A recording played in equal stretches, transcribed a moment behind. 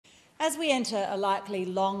As we enter a likely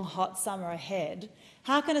long, hot summer ahead,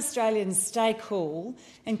 how can Australians stay cool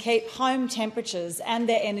and keep home temperatures and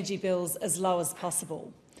their energy bills as low as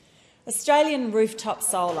possible? Australian rooftop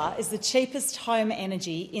solar is the cheapest home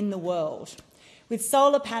energy in the world. With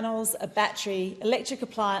solar panels, a battery, electric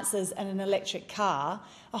appliances and an electric car,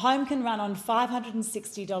 a home can run on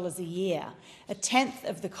 $560 a year, a tenth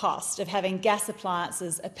of the cost of having gas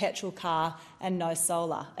appliances, a petrol car and no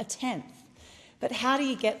solar, a tenth. But how do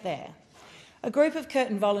you get there? A group of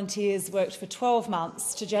Curtin volunteers worked for 12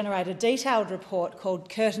 months to generate a detailed report called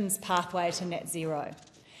Curtin's Pathway to Net Zero.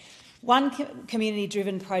 One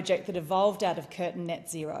community-driven project that evolved out of Curtin Net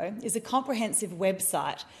Zero is a comprehensive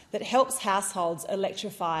website that helps households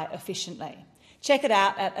electrify efficiently. Check it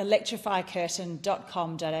out at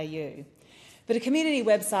electrifycurtin.com.au. But a community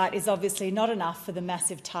website is obviously not enough for the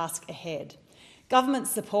massive task ahead. Government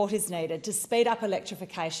support is needed to speed up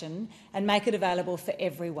electrification and make it available for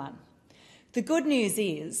everyone. The good news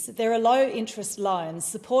is there are low-interest loans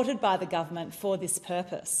supported by the government for this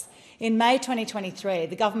purpose. In May 2023,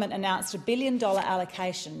 the government announced a $1 billion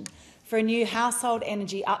allocation for a new household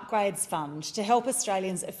energy upgrades fund to help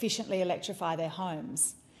Australians efficiently electrify their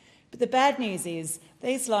homes. But the bad news is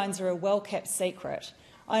these loans are a well-kept secret.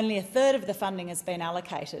 Only a third of the funding has been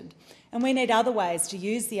allocated, and we need other ways to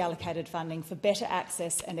use the allocated funding for better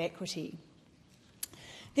access and equity.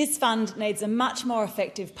 This fund needs a much more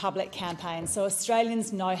effective public campaign so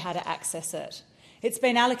Australians know how to access it. It's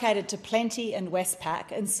been allocated to Plenty and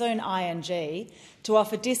Westpac and soon ING to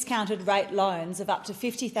offer discounted rate loans of up to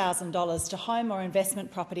 $50,000 to home or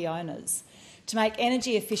investment property owners to make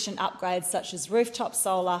energy-efficient upgrades such as rooftop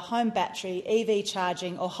solar, home battery, EV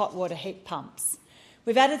charging or hot water heat pumps.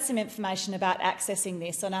 We've added some information about accessing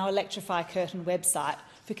this on our Electrify Curtin website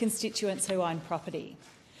for constituents who own property.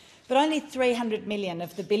 But only $300 million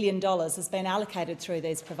of the $1 billion has been allocated through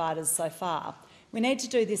these providers so far. We need to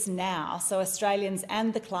do this now so Australians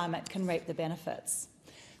and the climate can reap the benefits.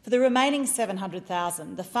 For the remaining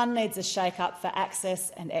 $700,000, the fund needs a shake-up for access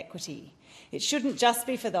and equity. It shouldn't just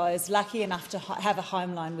be for those lucky enough to have a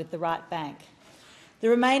home loan with the right bank. The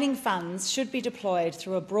remaining funds should be deployed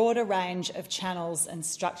through a broader range of channels and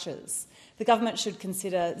structures. The government should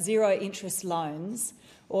consider zero-interest loans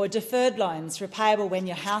or deferred loans repayable when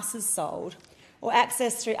your house is sold, or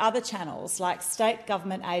access through other channels like state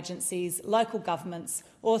government agencies, local governments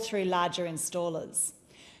or through larger installers.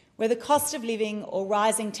 Where the cost of living or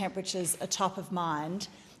rising temperatures are top of mind,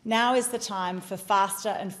 now is the time for faster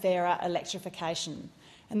and fairer electrification,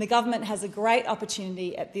 and the government has a great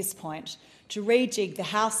opportunity at this point to rejig the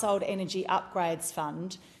Household Energy Upgrades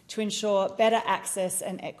Fund to ensure better access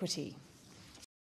and equity.